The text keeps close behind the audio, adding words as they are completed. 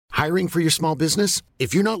Hiring for your small business?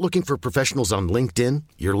 If you're not looking for professionals on LinkedIn,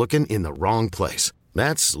 you're looking in the wrong place.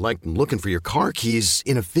 That's like looking for your car keys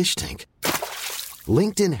in a fish tank.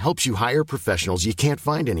 LinkedIn helps you hire professionals you can't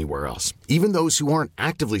find anywhere else, even those who aren't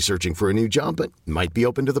actively searching for a new job but might be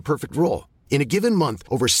open to the perfect role. In a given month,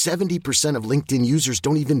 over 70% of LinkedIn users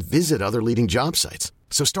don't even visit other leading job sites.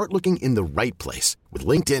 So start looking in the right place. With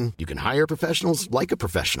LinkedIn, you can hire professionals like a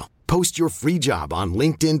professional. Post your free job on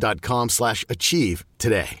linkedin.com/achieve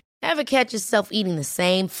today. Ever catch yourself eating the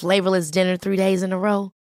same flavorless dinner 3 days in a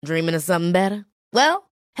row? Dreaming of something better?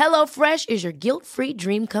 Well, HelloFresh is your guilt-free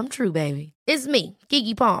dream come true, baby. It's me,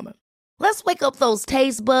 Keke Palmer. Let's wake up those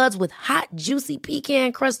taste buds with hot, juicy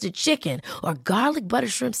pecan-crusted chicken or garlic butter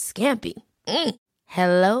shrimp scampi.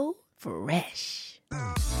 Hello Fresh.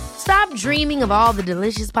 Stop dreaming of all the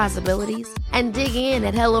delicious possibilities and dig in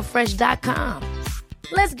at HelloFresh.com.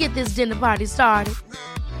 Let's get this dinner party started.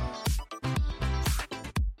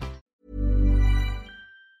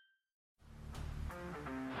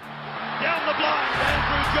 Down the blind,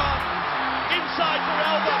 Andrew John. Inside for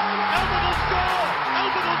Elba. Elba will score.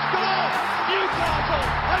 Elba will score. Newcastle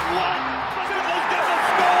have won. Fiddler's going to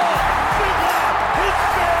score. Fiddler, it's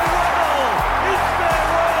farewell. It's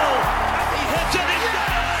farewell. And he hits it. He's got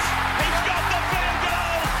it. He's got the field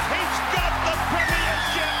goal. He's got the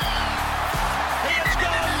premiership. He has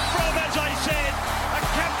gone from, as I said, a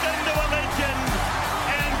captain to a legend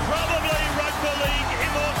and probably rugby league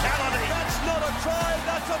immortality. That's not a try.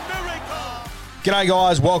 That's a miracle. G'day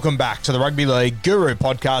guys, welcome back to the Rugby League Guru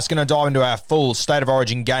podcast. Going to dive into our full State of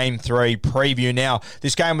Origin Game 3 preview now.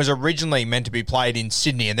 This game was originally meant to be played in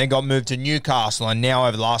Sydney and then got moved to Newcastle, and now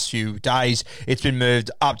over the last few days it's been moved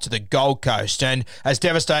up to the Gold Coast. And as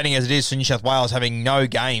devastating as it is for New South Wales having no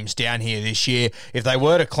games down here this year, if they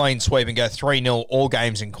were to clean sweep and go 3-0 all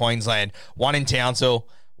games in Queensland, one in Townsville,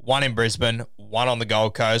 one in Brisbane, one on the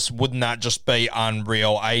Gold Coast, wouldn't that just be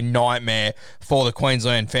unreal? A nightmare for the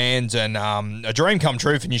Queensland fans and a dream come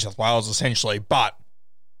true for New South Wales, essentially. But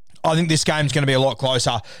I think this game's going to be a lot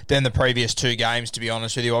closer than the previous two games, to be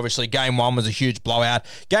honest with you. Obviously, Game 1 was a huge blowout.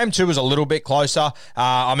 Game 2 was a little bit closer.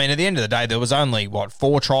 At the end of the day, there was only,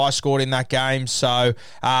 4 tries scored in that game. So,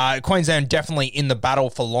 Queensland definitely in the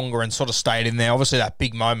battle for longer and sort of stayed in there. Obviously, that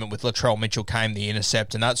big moment with Latrell Mitchell came the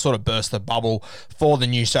intercept, and that sort of burst the bubble for the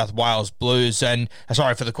New South Wales Blues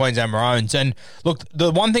for the Queensland Maroons. And look,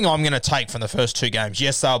 the one thing I'm going to take from the first two games,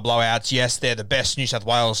 yes, they were blowouts. Yes, they're the best New South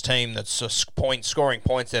Wales team that's scoring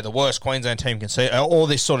points. They're the worst Queensland team can see, all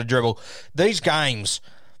this sort of dribble. These games,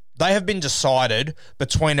 they have been decided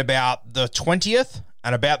between about the 20th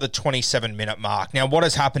and about the 27-minute mark. Now, what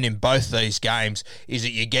has happened in both these games is that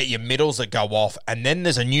you get your middles that go off, and then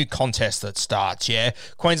there's a new contest that starts, yeah?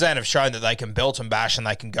 Queensland have shown that they can belt and bash and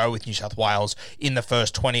they can go with New South Wales in the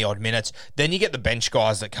first 20-odd minutes. Then you get the bench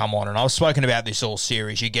guys that come on, and I've spoken about this all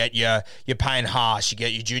series. You get your Payne Haas, you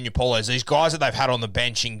get your Junior Paulos, these guys that they've had on the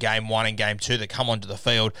bench in Game 1 and Game 2 that come onto the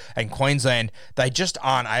field, and Queensland, they just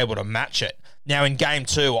aren't able to match it. Now, in Game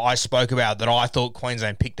 2, I spoke about that I thought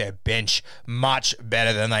Queensland picked their bench much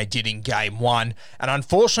better than they did in Game 1. And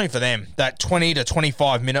unfortunately for them, that 20 to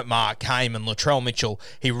 25-minute mark came, and Latrell Mitchell,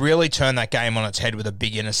 he really turned that game on its head with a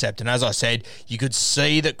big intercept. And as I said, you could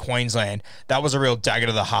see that Queensland, that was a real dagger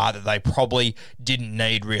to the heart that they probably didn't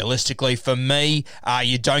need realistically. For me,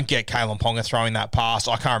 you don't get Kalen Ponga throwing that pass.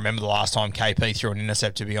 I can't remember the last time KP threw an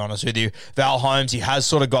intercept, to be honest with you. Val Holmes, he has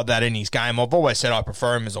sort of got that in his game. I've always said I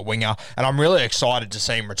prefer him as a winger, and I'm really excited to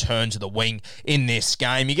see him return to the wing in this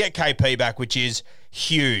game. You get KP back, which is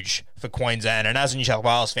huge for Queensland, and as a New South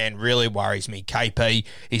Wales fan, really worries me. KP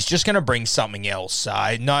is just going to bring something else.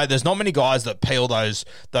 No, there's not many guys that peel those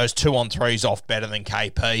 2-on-3s off better than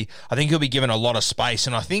KP. I think he'll be given a lot of space,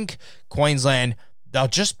 and I think Queensland, they'll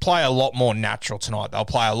just play a lot more natural tonight. They'll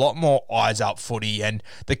play a lot more eyes-up footy, and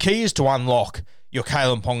the key is to unlock your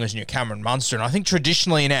Kalen Pongas and your Cameron Munster. And I think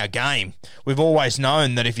traditionally in our game, we've always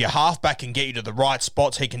known that if your halfback can get you to the right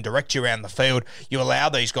spots, he can direct you around the field, you allow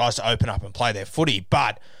these guys to open up and play their footy.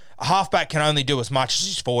 But a halfback can only do as much as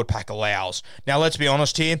his forward pack allows. Now, let's be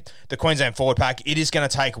honest here. The Queensland forward pack, it is going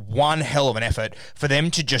to take one hell of an effort for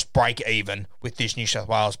them to just break even with this New South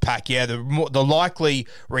Wales pack. Yeah, the likely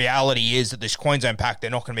reality is that this Queensland pack,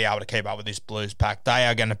 they're not going to be able to keep up with this Blues pack.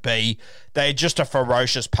 They're just a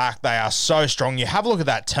ferocious pack. They are so strong. You have a look at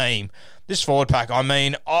that team. this forward pack, I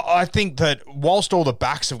mean, I think that whilst all the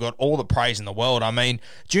backs have got all the praise in the world, I mean,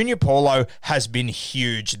 Junior Paulo has been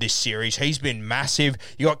huge this series. He's been massive.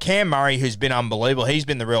 You got Cam Murray, who's been unbelievable. He's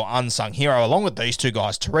been the real unsung hero, along with these two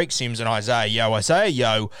guys, Tariq Sims and Isaiah Yeo. Isaiah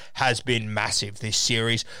Yeo has been massive this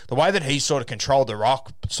series. The way that he's sort of controlled the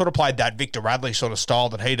rock, sort of played that Victor Radley sort of style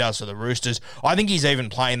that he does for the Roosters. I think he's even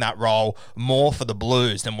playing that role more for the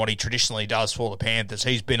Blues than what he traditionally does for the Panthers.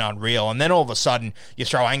 He's been unreal. And then all of a sudden, you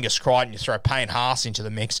throw Angus Crichton, you throw Payne Haas into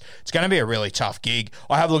the mix. It's going to be a really tough gig.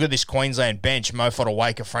 I have a look at this Queensland bench: Mo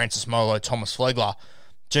Fotuaika, Francis Molo, Thomas Flegler.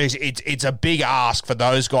 Geez, it's a big ask for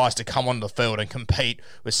those guys to come onto the field and compete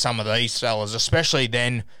with some of these fellas, especially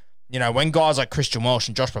then, you know, when guys like Christian Welch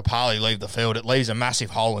and Josh Papali leave the field, it leaves a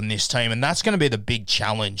massive hole in this team, and that's going to be the big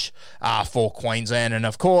challenge for Queensland. And,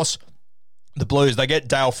 of course, the Blues, they get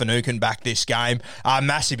Dale Finucane back this game.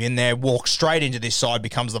 Massive in there, walks straight into this side,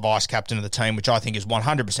 becomes the vice-captain of the team, which I think is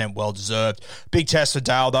 100% well-deserved. Big test for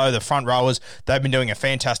Dale, though. The front rowers, they've been doing a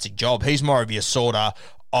fantastic job. He's more of your sort of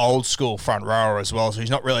old-school front rower as well, so he's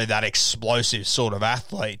not really that explosive sort of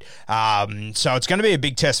athlete. So it's going to be a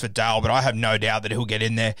big test for Dale, but I have no doubt that he'll get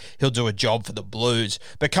in there. He'll do a job for the Blues.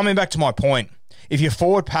 But coming back to my point, if your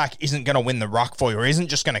forward pack isn't going to win the ruck for you or isn't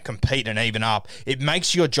just going to compete and even up, it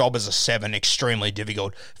makes your job as a 7 extremely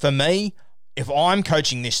difficult. For me, if I'm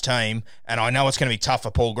coaching this team, and I know it's going to be tough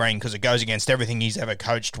for Paul Green because it goes against everything he's ever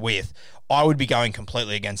coached with, I would be going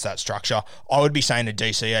completely against that structure. I would be saying to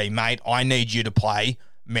DCE, mate, I need you to play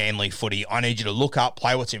Manly footy. I need you to look up,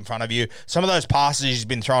 play what's in front of you. Some of those passes he's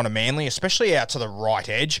been throwing to Manly, especially out to the right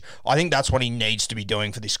edge, I think that's what he needs to be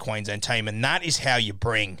doing for this Queensland team, and that is how you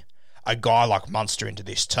bring a guy like Munster into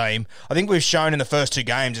this team. I think we've shown in the first 2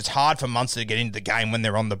 games it's hard for Munster to get into the game when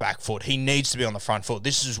they're on the back foot. He needs to be on the front foot.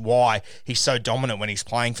 This is why he's so dominant when he's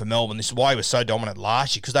playing for Melbourne. This is why he was so dominant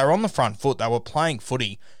last year, because they were on the front foot. They were playing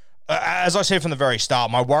footy. As I said from the very start,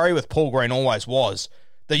 my worry with Paul Green always was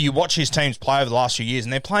that you watch his teams play over the last few years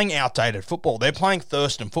and they're playing outdated football. They're playing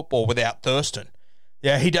Thurston football without Thurston.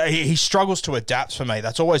 Yeah, he struggles to adapt for me.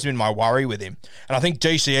 That's always been my worry with him. And I think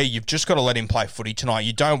DCE, you've just got to let him play footy tonight.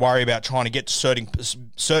 You don't worry about trying to get to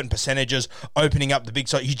certain percentages, opening up the big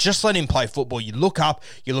side. You just let him play football. You look up,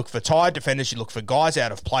 you look for tired defenders, you look for guys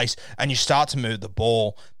out of place, and you start to move the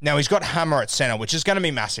ball. Now, he's got Hammer at centre, which is going to be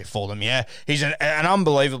massive for them, yeah? He's an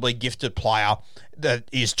unbelievably gifted player that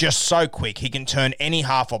is just so quick. He can turn any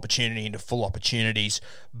half opportunity into full opportunities,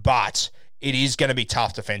 but it is going to be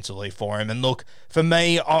tough defensively for him. And look, for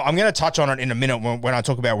me, I'm going to touch on it in a minute when I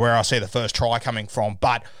talk about where I see the first try coming from,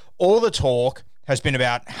 but all the talk has been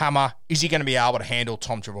about Hammer. Is he going to be able to handle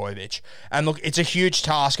Tom Trbojevic? And look, it's a huge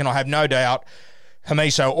task, and I have no doubt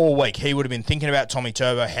Hamiso all week, he would have been thinking about Tommy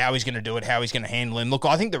Turbo, how he's going to do it, how he's going to handle him. Look,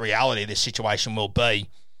 I think the reality of this situation will be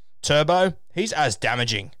Turbo, he's as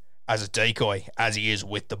damaging as a decoy as he is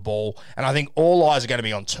with the ball. And I think all eyes are going to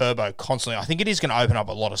be on Turbo constantly. I think it is going to open up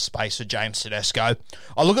a lot of space for James Tedesco.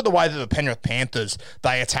 I look at the way that the Penrith Panthers,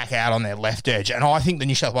 they attack out on their left edge, and I think the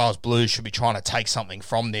New South Wales Blues should be trying to take something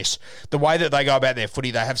from this. The way that they go about their footy,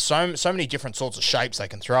 they have so many different sorts of shapes they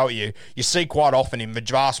can throw at you. You see quite often in the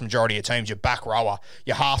vast majority of teams, your back rower,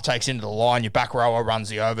 your half takes into the line, your back rower runs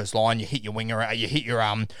the overs line, you hit your winger, you hit your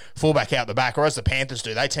fullback out the back, or as the Panthers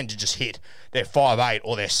do, they tend to just hit their 5'8"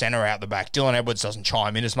 or their centre out the back. Dylan Edwards doesn't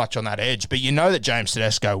chime in as much on that edge, but you know that James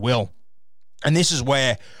Tedesco will. And this is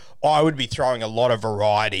where I would be throwing a lot of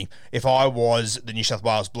variety if I was the New South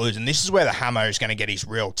Wales Blues. And this is where the Hammer is going to get his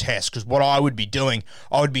real test, because what I would be doing,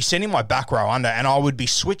 I would be sending my back row under and I would be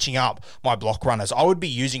switching up my block runners. I would be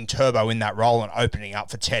using Turbo in that role and opening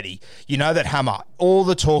up for Teddy. You know that Hammer, all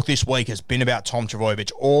the talk this week has been about Tom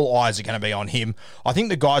Trbojevic. All eyes are going to be on him. I think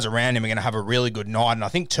the guys around him are going to have a really good night, and I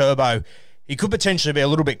think Turbo, he could potentially be a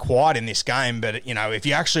little bit quiet in this game, but, you know, if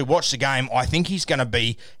you actually watch the game, I think he's going to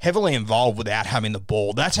be heavily involved without having the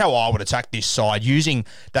ball. That's how I would attack this side, using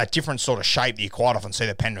that different sort of shape that you quite often see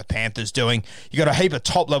the Penrith Panthers doing. You got a heap of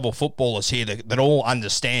top-level footballers here that all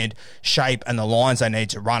understand shape and the lines they need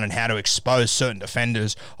to run and how to expose certain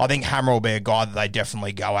defenders. I think Hammer will be a guy that they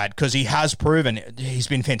definitely go at, because he has proven he's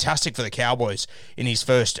been fantastic for the Cowboys in his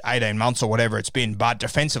first 18 months or whatever it's been, but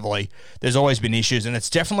defensively, there's always been issues, and it's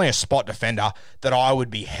definitely a spot defender that I would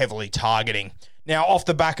be heavily targeting. Now, off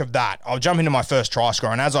the back of that, I'll jump into my first try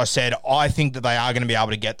scorer, and as I said, I think that they are going to be able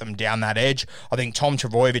to get them down that edge. I think Tom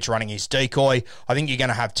Trbojevic running his decoy. I think you're going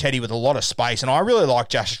to have Teddy with a lot of space, and I really like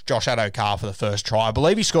Josh Addo-Carr for the first try. I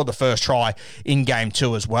believe he scored the first try in Game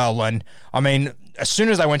 2 as well, and, I mean, as soon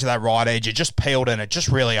as they went to that right edge, it just peeled and it just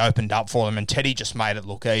really opened up for them, and Teddy just made it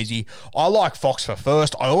look easy. I like Fox for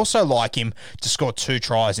first. I also like him to score 2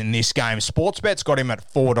 tries in this game. Sportsbet's got him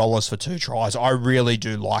at $4 for 2 tries. I really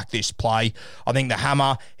do like this play. I think the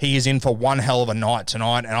Hammer, he is in for one hell of a night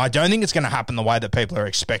tonight, and I don't think it's going to happen the way that people are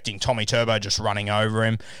expecting, Tommy Turbo just running over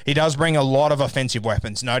him. He does bring a lot of offensive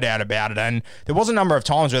weapons, no doubt about it, and there was a number of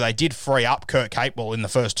times where they did free up Kurt Capewell in the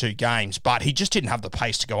first 2 games, but he just didn't have the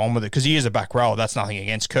pace to go on with it because he is a back rower. That's nothing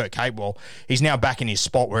against Kurt Capewell. He's now back in his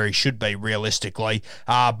spot where he should be realistically,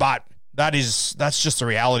 but that's just the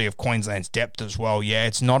reality of Queensland's depth as well. Yeah,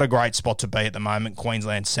 it's not a great spot to be at the moment.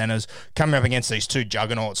 Queensland centres coming up against these 2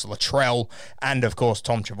 juggernauts, Latrell and, of course,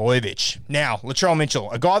 Tom Trbojevic. Now, Latrell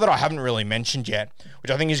Mitchell, a guy that I haven't really mentioned yet,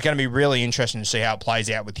 which I think is going to be really interesting to see how it plays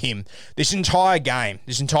out with him. This entire game,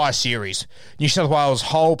 this entire series, New South Wales'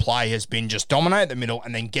 whole play has been just dominate the middle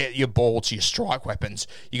and then get your ball to your strike weapons.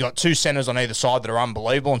 You got 2 centres on either side that are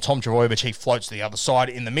unbelievable, and Tom Trbojevic, he floats to the other side.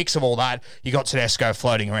 In the mix of all that, you got Tedesco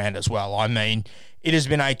floating around as well. I mean, it has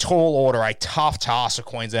been a tall order, a tough task for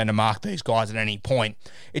Queensland to mark these guys at any point.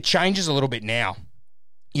 It changes a little bit now.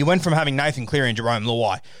 You went from having Nathan Cleary and Jerome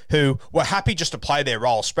Luai, who were happy just to play their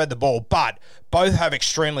role, spread the ball, but both have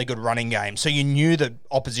extremely good running games. So you knew that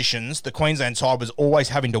oppositions, the Queensland side, was always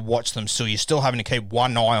having to watch them, so you're still having to keep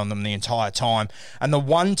one eye on them the entire time. And the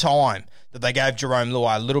one time that they gave Jerome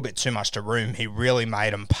Luai a little bit too much to room, he really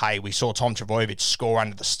made him pay. We saw Tom Trbojevic score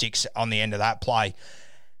under the sticks on the end of that play.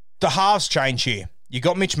 The halves change here. You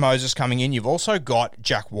got Mitch Moses coming in. You've also got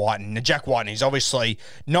Jack Whiten. Now, Jack Whiten is obviously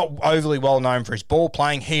not overly well known for his ball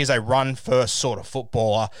playing. He is a run-first sort of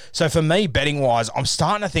footballer. So for me, betting-wise, I'm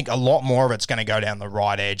starting to think a lot more of it's going to go down the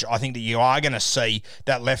right edge. I think that you are going to see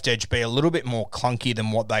that left edge be a little bit more clunky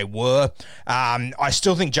than what they were. I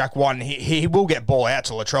still think Jack Whiten, he will get ball out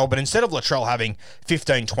to Latrell, but instead of Latrell having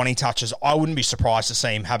 15, 20 touches, I wouldn't be surprised to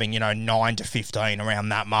see him having, 9 to 15 around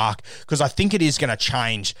that mark, because I think it is going to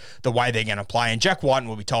change the way they're going to play. And Jack Whiten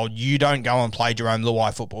will be told, you don't go and play Jerome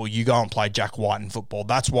Luai football, you go and play Jack Whiten football.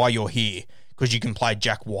 That's why you're here, because you can play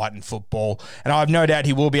Jack Whiten football. And I have no doubt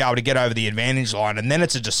he will be able to get over the advantage line, and then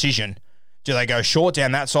it's a decision. Do they go short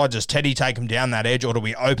down that side? Does Teddy take him down that edge, or do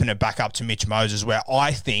we open it back up to Mitch Moses, where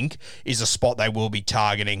I think is a spot they will be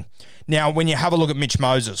targeting? Now, when you have a look at Mitch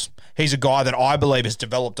Moses, he's a guy that I believe has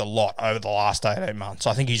developed a lot over the last 18 months.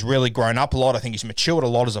 I think he's really grown up a lot. I think he's matured a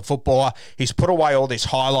lot as a footballer. He's put away all these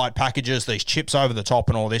highlight packages, these chips over the top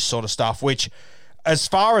and all this sort of stuff, which, as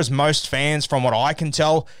far as most fans, from what I can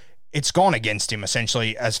tell, it's gone against him,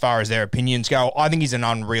 essentially, as far as their opinions go. I think he's an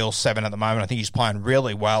unreal 7 at the moment. I think he's playing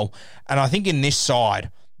really well. And I think in this side,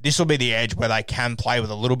 this will be the edge where they can play with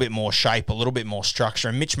a little bit more shape, a little bit more structure.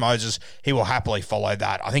 And Mitch Moses, he will happily follow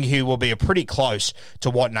that. I think he will be pretty close to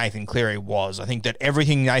what Nathan Cleary was. I think that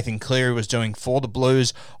everything Nathan Cleary was doing for the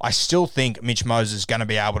Blues, I still think Mitch Moses is going to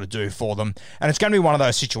be able to do for them. And it's going to be one of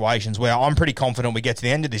those situations where I'm pretty confident we get to the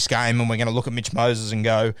end of this game and we're going to look at Mitch Moses and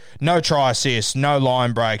go, no try assists, no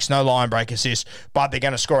line breaks, no line break assists, but they're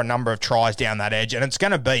going to score a number of tries down that edge. And it's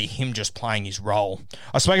going to be him just playing his role.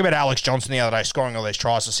 I spoke about Alex Johnson the other day scoring all these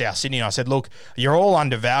tries for South Sydney, and I said, look, you're all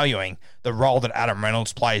undervaluing the role that Adam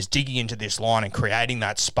Reynolds plays, digging into this line and creating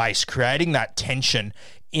that space, creating that tension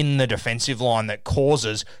in the defensive line that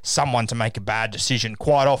causes someone to make a bad decision.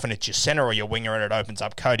 Quite often it's your centre or your winger and it opens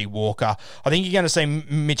up Cody Walker. I think you're going to see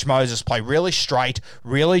Mitch Moses play really straight,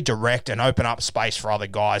 really direct, and open up space for other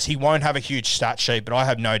guys. He won't have a huge stat sheet, but I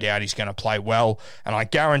have no doubt he's going to play well, and I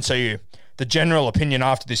guarantee you, the general opinion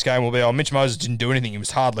after this game will be, oh, Mitch Moses didn't do anything. He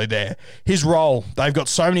was hardly there. His role, they've got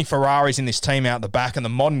so many Ferraris in this team out the back, and the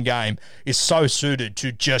modern game is so suited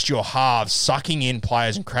to just your halves, sucking in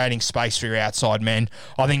players and creating space for your outside men.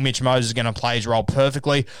 I think Mitch Moses is going to play his role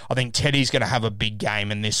perfectly. I think Teddy's going to have a big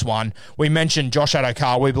game in this one. We mentioned Josh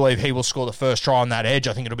Adokar. We believe he will score the first try on that edge.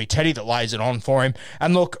 I think it'll be Teddy that lays it on for him.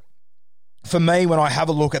 And look, for me, when I have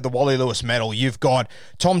a look at the Wally Lewis medal, you've got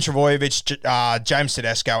Tom Trbojevic, James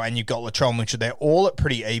Tedesco, and you've got Latrell Mitchell. They're all at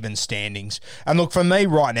pretty even standings. And look, for me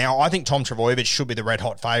right now, I think Tom Trbojevic should be the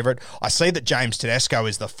red-hot favourite. I see that James Tedesco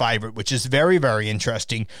is the favourite, which is very, very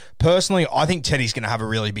interesting. Personally, I think Teddy's going to have a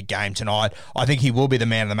really big game tonight. I think he will be the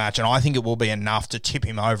man of the match, and I think it will be enough to tip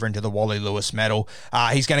him over into the Wally Lewis medal.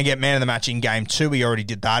 He's going to get man of the match in Game 2. He already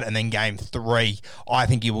did that. And then Game 3, I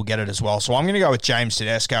think he will get it as well. So I'm going to go with James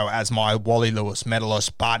Tedesco as my Wally Lewis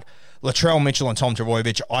medalist, but Latrell Mitchell and Tom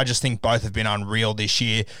Trbojevic, I just think both have been unreal this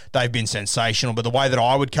year. They've been sensational, but the way that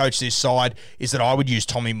I would coach this side is that I would use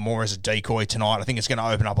Tommy more as a decoy tonight. I think it's going to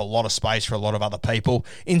open up a lot of space for a lot of other people.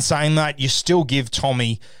 In saying that, you still give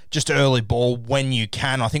Tommy just early ball when you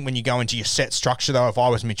can. I think when you go into your set structure, though, if I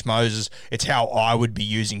was Mitch Moses, it's how I would be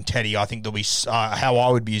using Teddy. I think there'll be how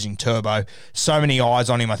I would be using Turbo. So many eyes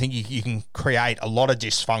on him. I think you can create a lot of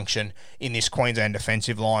dysfunction in this Queensland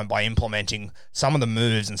defensive line by implementing some of the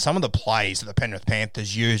moves and some of the plays that the Penrith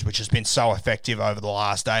Panthers use, which has been so effective over the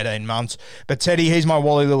last 18 months. But Teddy, he's my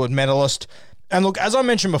Wally Lillard medalist. And look, as I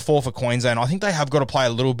mentioned before for Queensland, I think they have got to play a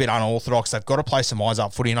little bit unorthodox. They've got to play some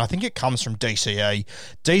eyes-up footy, and I think it comes from DCE.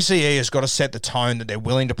 DCE has got to set the tone that they're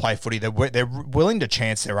willing to play footy. They're willing to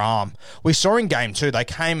chance their arm. We saw in Game 2, they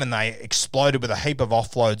came and they exploded with a heap of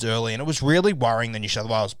offloads early, and it was really worrying the New South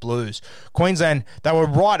Wales Blues. Queensland, they were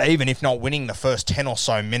right even, if not winning, the first 10 or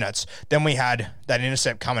so minutes. Then we had that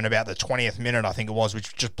intercept coming about the 20th minute, I think it was,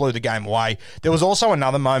 which just blew the game away. There was also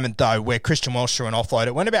another moment, though, where Christian Welch threw an offload.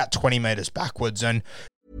 It went about 20 metres backwards. And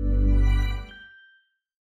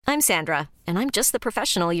I'm Sandra, and I'm just the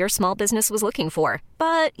professional your small business was looking for.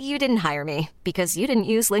 But you didn't hire me because you didn't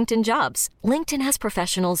use LinkedIn Jobs. LinkedIn has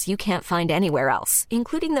professionals you can't find anywhere else,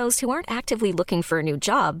 including those who aren't actively looking for a new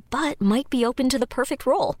job, but might be open to the perfect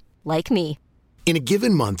role, like me. In a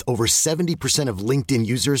given month, over 70% of LinkedIn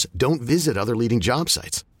users don't visit other leading job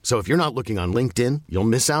sites. So if you're not looking on LinkedIn, you'll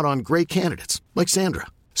miss out on great candidates like Sandra.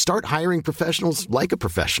 Start hiring professionals like a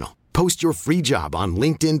professional. Post your free job on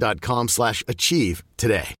linkedin.com/achieve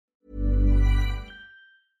today.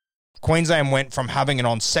 Queensland went from having it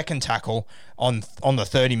on second tackle on the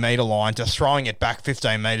 30-metre line to throwing it back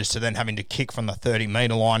 15 metres to then having to kick from the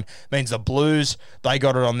 30-metre line. Means the Blues, they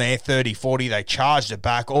got it on their 30-40. They charged it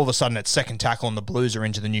back. All of a sudden, it's second tackle and the Blues are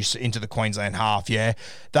into the Queensland half. Yeah,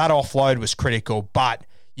 that offload was critical, but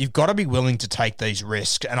you've got to be willing to take these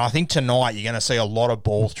risks. And I think tonight you're going to see a lot of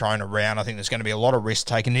ball thrown around. I think there's going to be a lot of risk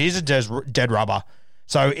taken. It is a dead rubber.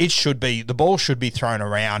 So the ball should be thrown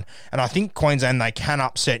around. And I think Queensland, they can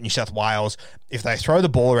upset New South Wales if they throw the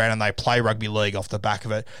ball around and they play rugby league off the back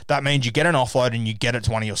of it. That means you get an offload and you get it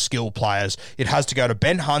to one of your skilled players. It has to go to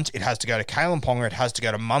Ben Hunt, it has to go to Kalen Ponga, it has to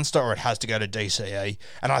go to Munster, or it has to go to DCE.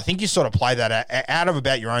 And I think you sort of play that out of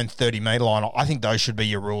about your own 30-metre line. I think those should be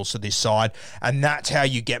your rules for this side. And that's how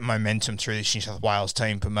you get momentum through this New South Wales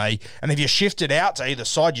team for me. And if you shift it out to either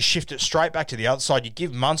side, you shift it straight back to the other side, you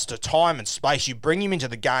give Munster time and space, you bring him into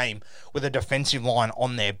the game with a defensive line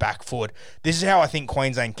on their back foot. This is how I think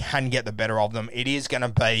Queensland can get the better of them. It is going to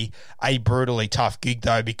be a brutally tough gig,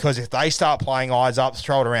 though, because if they start playing eyes up,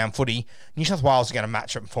 throw it around footy, New South Wales are going to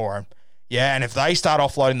match them for them. Yeah, and if they start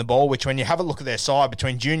offloading the ball, which when you have a look at their side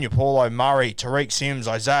between Junior Paulo, Murray, Tariq Sims,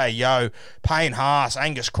 Isaiah Yeo, Payne Haas,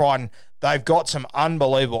 Angus Crichton, they've got some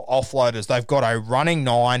unbelievable offloaders. They've got a running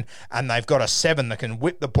 9 and they've got a 7 that can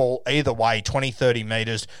whip the ball either way, 20, 30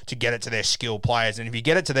 metres to get it to their skilled players. And if you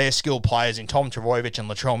get it to their skilled players in Tom Trbojevic and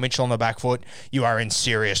Latrell Mitchell on the back foot, you are in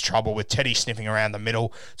serious trouble with Teddy sniffing around the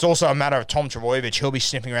middle. It's also a matter of Tom Trbojevic. He'll be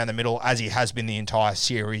sniffing around the middle as he has been the entire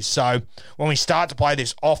series. So when we start to play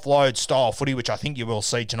this offload style footy, which I think you will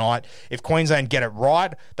see tonight, if Queensland get it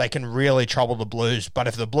right, they can really trouble the Blues. But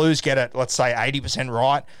if the Blues get it, let's say 80%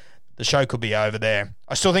 right, the show could be over there.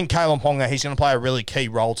 I still think Kalen Ponga, he's going to play a really key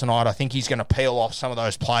role tonight. I think he's going to peel off some of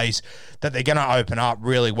those plays that they're going to open up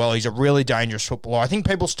really well. He's a really dangerous footballer. I think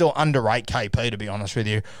people still underrate KP, to be honest with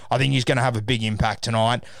you. I think he's going to have a big impact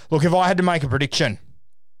tonight. Look, if I had to make a prediction,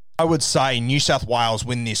 I would say New South Wales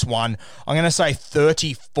win this one. I'm going to say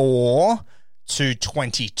 34-22.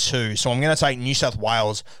 So I'm going to take New South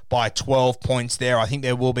Wales by 12 points there. I think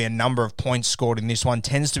there will be a number of points scored in this one.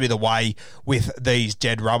 Tends to be the way with these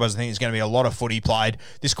dead rubbers. I think there's going to be a lot of footy played.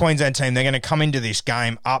 This Queensland team, they're going to come into this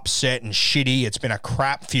game upset and shitty. It's been a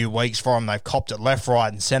crap few weeks for them. They've copped it left,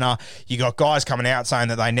 right and centre. You got guys coming out saying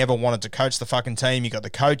that they never wanted to coach the fucking team. You got the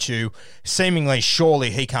coach who seemingly,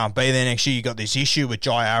 surely he can't be there next year. You got this issue with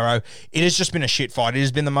Jai Arrow. It has just been a shit fight. It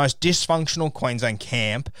has been the most dysfunctional Queensland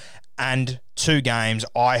camp and 2 games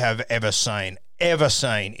I have ever seen.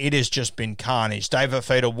 It has just been carnage. David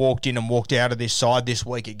Fifita walked in and walked out of this side this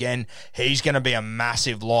week again. He's going to be a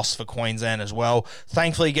massive loss for Queensland as well.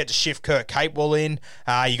 Thankfully, you get to shift Kurt Capewell in.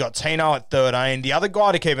 You got Tino at 13. The other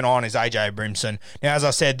guy to keep an eye on is AJ Brimson. Now, as I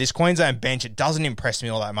said, this Queensland bench, it doesn't impress me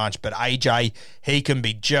all that much, but AJ, he can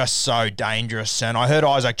be just so dangerous. And I heard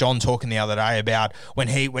Isaac John talking the other day about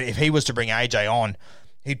if he was to bring AJ on,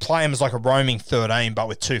 he'd play him as like a roaming 13, but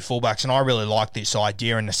with 2 fullbacks, and I really like this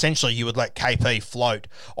idea. And essentially, you would let KP float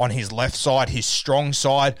on his left side, his strong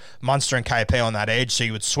side, Munster and KP on that edge, so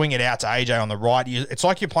you would swing it out to AJ on the right. It's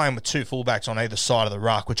like you're playing with 2 fullbacks on either side of the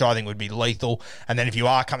ruck, which I think would be lethal. And then if you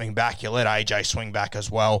are coming back, you let AJ swing back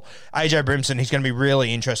as well. AJ Brimson, he's going to be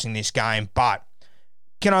really interesting this game, but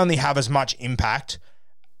can only have as much impact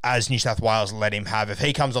as New South Wales let him have. If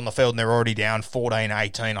he comes on the field and they're already down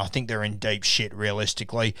 14-18, I think they're in deep shit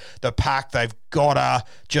realistically. The pack, they've got to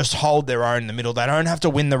just hold their own in the middle. They don't have to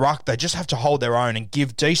win the ruck. They just have to hold their own and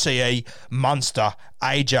give DCE, Munster,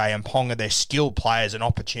 AJ and Ponga, their skilled players, an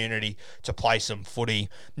opportunity to play some footy.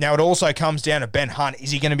 Now, it also comes down to Ben Hunt. Is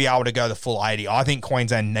he going to be able to go the full 80? I think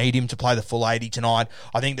Queensland need him to play the full 80 tonight.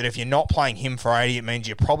 I think that if you're not playing him for 80, it means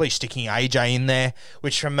you're probably sticking AJ in there,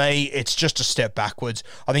 which for me, it's just a step backwards.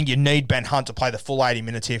 I think you need Ben Hunt to play the full 80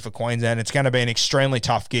 minutes here for Queensland. It's going to be an extremely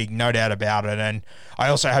tough gig, no doubt about it. And I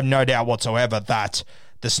also have no doubt whatsoever that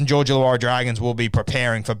the St. George Illawarra Dragons will be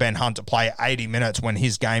preparing for Ben Hunt to play 80 minutes when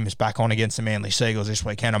his game is back on against the Manly Seagulls this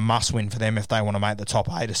weekend. A must-win for them if they want to make the top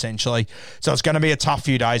 8, essentially. So it's going to be a tough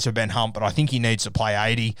few days for Ben Hunt, but I think he needs to play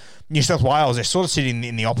 80. New South Wales, they're sort of sitting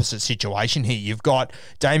in the opposite situation here. You've got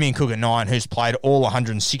Damien Cook at 9, who's played all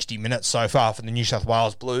 160 minutes so far for the New South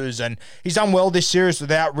Wales Blues, and he's done well this series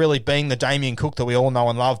without really being the Damien Cook that we all know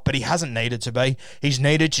and love, but he hasn't needed to be. He's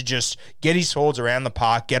needed to just get his swords around the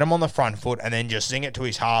park, get them on the front foot, and then just zing it to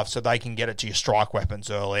his half so they can get it to your strike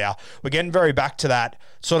weapons earlier. We're getting very back to that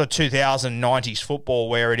sort of 2090s football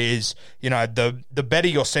where it is, the better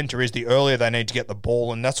your centre is, the earlier they need to get the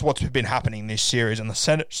ball, and that's what's been happening this series, and the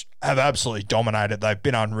centres have absolutely dominated. They've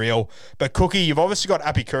been unreal. But Cookie, you've obviously got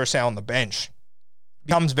Api Curacao on the bench.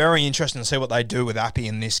 Becomes very interesting to see what they do with Appy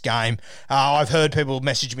in this game. I've heard people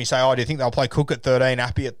message me say, do you think they'll play Cook at 13,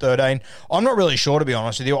 Appy at 13? I'm not really sure, to be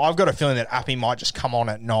honest with you. I've got a feeling that Appy might just come on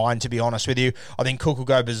at 9, to be honest with you. I think Cook will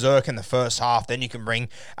go berserk in the first half. Then you can bring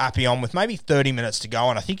Appy on with maybe 30 minutes to go,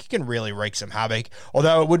 and I think he can really wreak some havoc.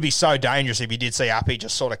 Although it would be so dangerous if you did see Appy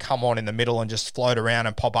just sort of come on in the middle and just float around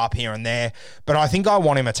and pop up here and there. But I think I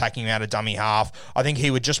want him attacking out of dummy half. I think he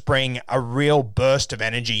would just bring a real burst of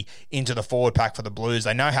energy into the forward pack for the Blues.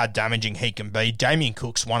 They know how damaging he can be. Damien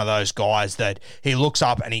Cook's one of those guys that he looks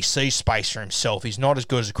up and he sees space for himself. He's not as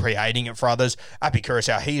good as creating it for others. Api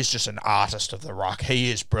Curacao, he is just an artist of the ruck. He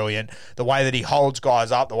is brilliant. The way that he holds guys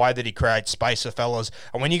up, the way that he creates space for fellas.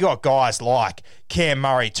 And when you got guys like Cam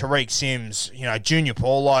Murray, Tariq Sims, Junior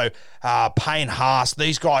Paulo, Payne Haas,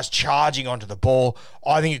 these guys charging onto the ball,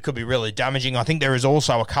 I think it could be really damaging. I think there is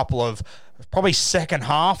also a couple of probably second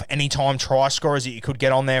half anytime try scorers that you could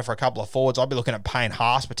get on there for a couple of forwards. I'd be looking at Payne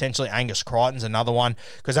Haas, potentially Angus Crichton's another one,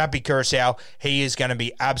 because Api Curacao, he is going to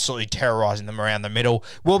be absolutely terrorising them around the middle.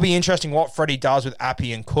 Will be interesting what Freddie does with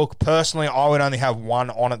Appy and Cook. Personally, I would only have one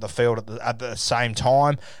on at the field at the same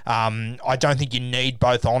time. I don't think you need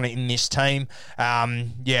both on in this team. So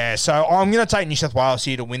I'm going to take New South Wales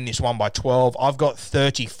here to win this one by 12. I've got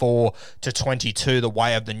 34-22 the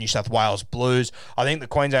way of the New South Wales Blues. I think the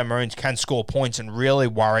Queensland Maroons can score points and really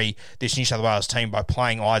worry this New South Wales team by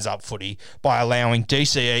playing eyes up footy, by allowing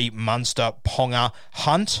DCE, Munster, Ponga,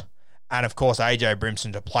 Hunt, and of course AJ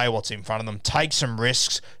Brimson to play what's in front of them, take some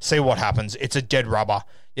risks, see what happens. It's a dead rubber.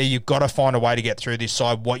 Yeah, you've got to find a way to get through this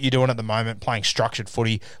side. What you're doing at the moment, playing structured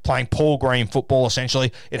footy, playing Paul Green football,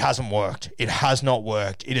 essentially, it hasn't worked. It has not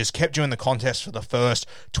worked. It has kept you in the contest for the first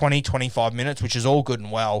 20, 25 minutes, which is all good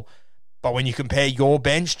and well. But when you compare your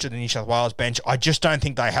bench to the New South Wales bench, I just don't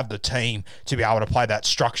think they have the team to be able to play that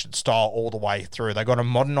structured style all the way through. They've got to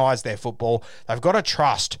modernise their football. They've got to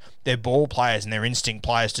trust their ball players and their instinct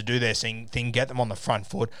players to do their thing, get them on the front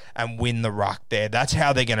foot and win the ruck there. That's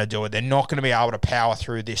how they're going to do it. They're not going to be able to power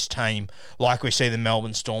through this team like we see the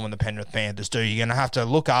Melbourne Storm and the Penrith Panthers do. You're going to have to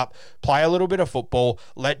look up, play a little bit of football,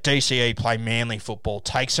 let DCE play manly football,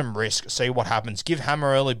 take some risk, see what happens. Give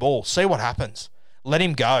Hammer early ball, see what happens. Let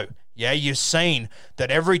him go. Yeah, you've seen that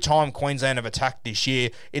every time Queensland have attacked this year,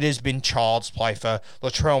 it has been child's play for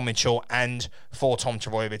Latrell Mitchell and for Tom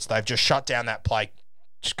Trbojevic. They've just shut down that play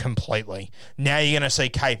completely. Now you're going to see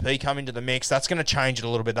KP come into the mix. That's going to change it a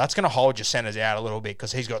little bit. That's going to hold your centres out a little bit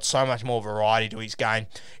because he's got so much more variety to his game.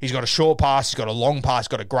 He's got a short pass, he's got a long pass, he's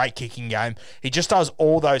got a great kicking game. He just does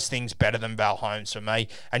all those things better than Val Holmes for me.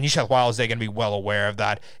 And New South Wales, they're going to be well aware of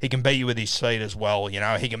that. He can beat you with his feet as well.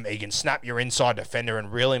 He can snap your inside defender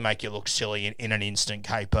and really make you look silly in an instant,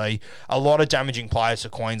 KP. A lot of damaging players for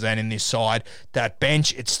Queensland in this side. That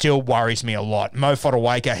bench, it still worries me a lot. Mo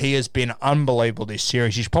Fotuaika, he has been unbelievable this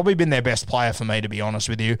series. He's probably been their best player for me, to be honest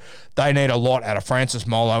with you. They need a lot out of Francis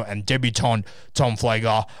Molo and debutant Tom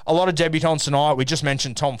Flegler. A lot of debutants tonight. We just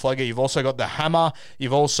mentioned Tom Flegler. You've also got the Hammer.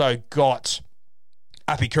 You've also got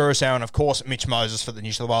Api Curacao and, of course, Mitch Moses for the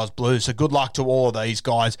New South Wales Blues. So good luck to all of these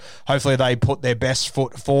guys. Hopefully they put their best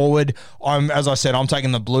foot forward. As I said, I'm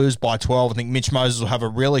taking the Blues by 12. I think Mitch Moses will have a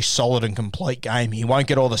really solid and complete game. He won't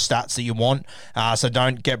get all the stats that you want, so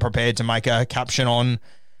don't get prepared to make a caption on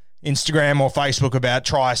Instagram or Facebook about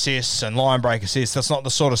try assists and line break assists. That's not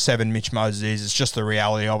the sort of 7 Mitch Moses is. It's just the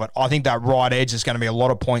reality of it. I think that right edge is going to be a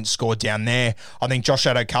lot of points scored down there. I think Josh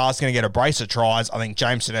Addo-Carr is going to get a brace of tries. I think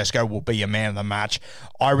James Tedesco will be a man of the match.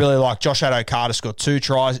 I really like Josh Addo-Carr to score 2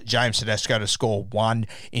 tries, James Tedesco to score 1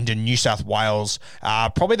 into New South Wales.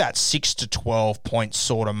 Probably that 6 to 12 point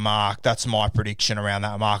sort of mark. That's my prediction around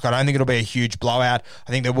that mark. I don't think it'll be a huge blowout.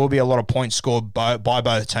 I think there will be a lot of points scored by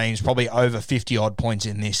both teams, probably over 50 odd points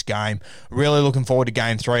in this game. Really looking forward to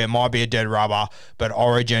game 3. It might be a dead rubber, but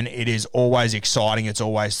Origin, it is always exciting. It's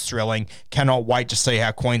always thrilling. Cannot wait to see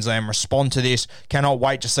how Queensland respond to this. Cannot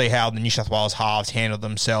wait to see how the New South Wales halves handle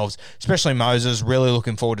themselves, especially Moses. Really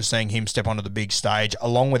looking forward to seeing him step onto the big stage,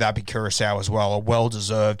 along with Api Curacao as well. A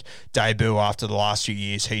well-deserved debut after the last few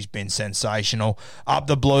years. He's been sensational. Up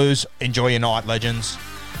the Blues. Enjoy your night, legends.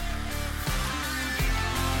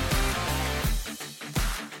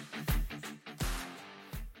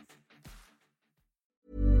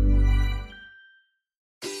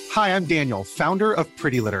 Hi, I'm Daniel, founder of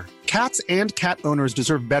Pretty Litter. Cats and cat owners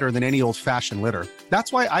deserve better than any old-fashioned litter.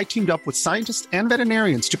 That's why I teamed up with scientists and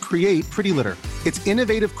veterinarians to create Pretty Litter. Its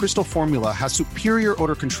innovative crystal formula has superior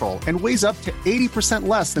odor control and weighs up to 80%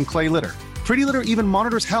 less than clay litter. Pretty Litter even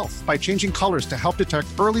monitors health by changing colors to help detect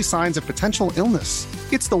early signs of potential illness.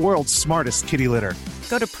 It's the world's smartest kitty litter.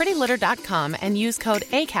 Go to prettylitter.com and use code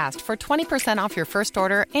ACAST for 20% off your first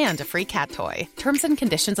order and a free cat toy. Terms and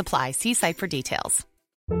conditions apply. See site for details.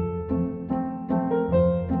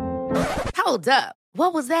 Hold up.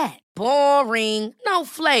 What was that? Boring. No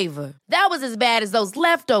flavor. That was as bad as those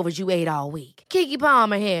leftovers you ate all week. Keke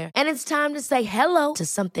Palmer here, and it's time to say hello to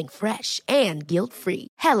something fresh and guilt-free.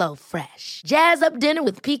 Hello Fresh. Jazz up dinner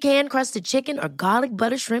with pecan-crusted chicken or garlic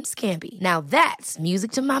butter shrimp scampi. Now that's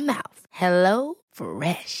music to my mouth. Hello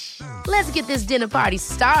Fresh. Let's get this dinner party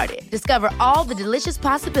started. Discover all the delicious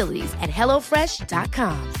possibilities at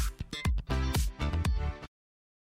HelloFresh.com.